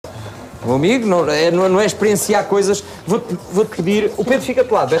Meu amigo, não é experienciar coisas. Vou-te pedir... O Pedro fica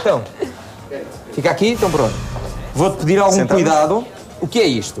de lado, Betão. Fica aqui, então pronto. Vou-te pedir algum cuidado. O que é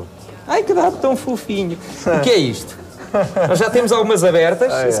isto? Ai, que dado tão fofinho. O que é isto? Nós já temos algumas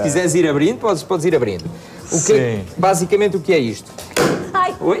abertas. Se quiseres ir abrindo, podes ir abrindo. Basicamente, o que é isto?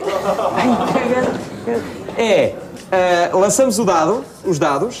 Ai. Oi? Lançamos os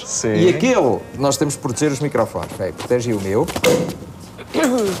dados. Sim. E aquele... Nós temos que proteger os microfones. Protege o meu.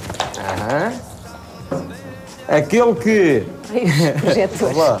 Aquele que...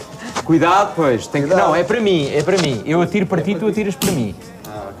 Projetor. Cuidado, pois. Não, é para mim. Eu atiro para ti, tu atiras para mim.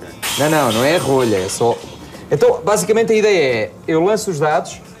 Ok. Não é rolha, é só... Então, basicamente a ideia é, eu lanço os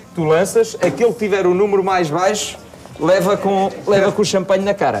dados, tu lanças, aquele que tiver o número mais baixo, leva com o champanhe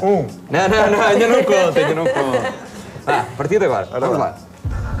na cara. Um. Não, ainda não conta. A partir de agora, vamos lá.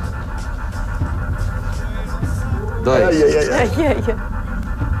 2. Ai.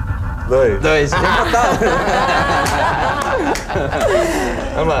 2. Empatado.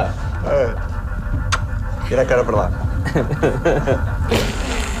 Vamos lá. Vira a cara para lá.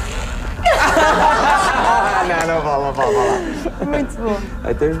 Não vale. Muito bom.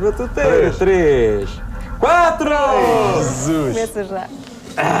 Aí temos batuteiro. 3. 4. Jesus. Começa já.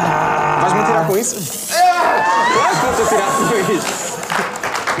 Vais-me tirar com isso? Estou a tirar com isto.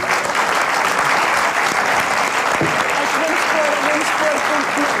 Acho que vamos pôr.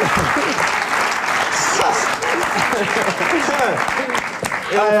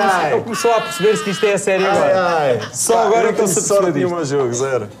 Ele começou a perceber-se que isto é a sério agora. Só agora é que ele se percebeu disto. Nenhum jogo,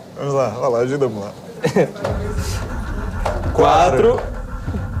 0. Vamos lá, vai lá, ajuda-me lá. 4.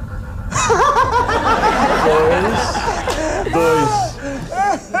 2.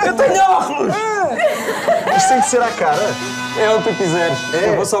 Eu tenho óculos! Isto tem que ser à cara. É o que tu quiseres.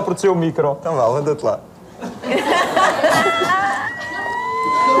 Eu vou só proteger o micro. Então vá, anda-te lá.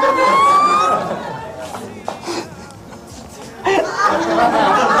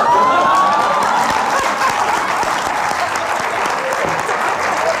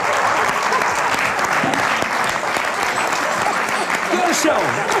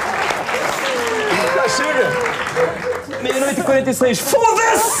 Já chega! Meia-noite e 46.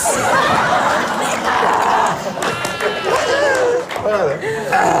 Foda-se!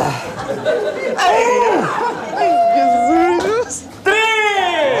 Jesus! 3!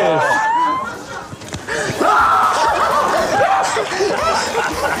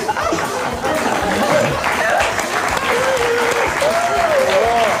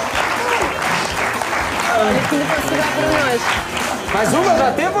 Aqui não posso segurar para nós. Mais uma?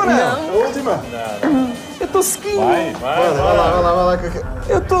 Dá tempo ou não? A última? Eu estou sequinho. Vai lá.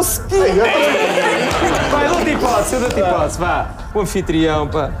 Eu estou sequinho. Vai, eu dou-te hipótese, vá. O anfitrião,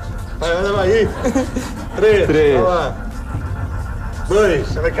 pá. Vai, anda aí. 3. Vai lá.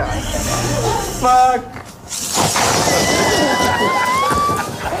 2. Anda cá. Fuck.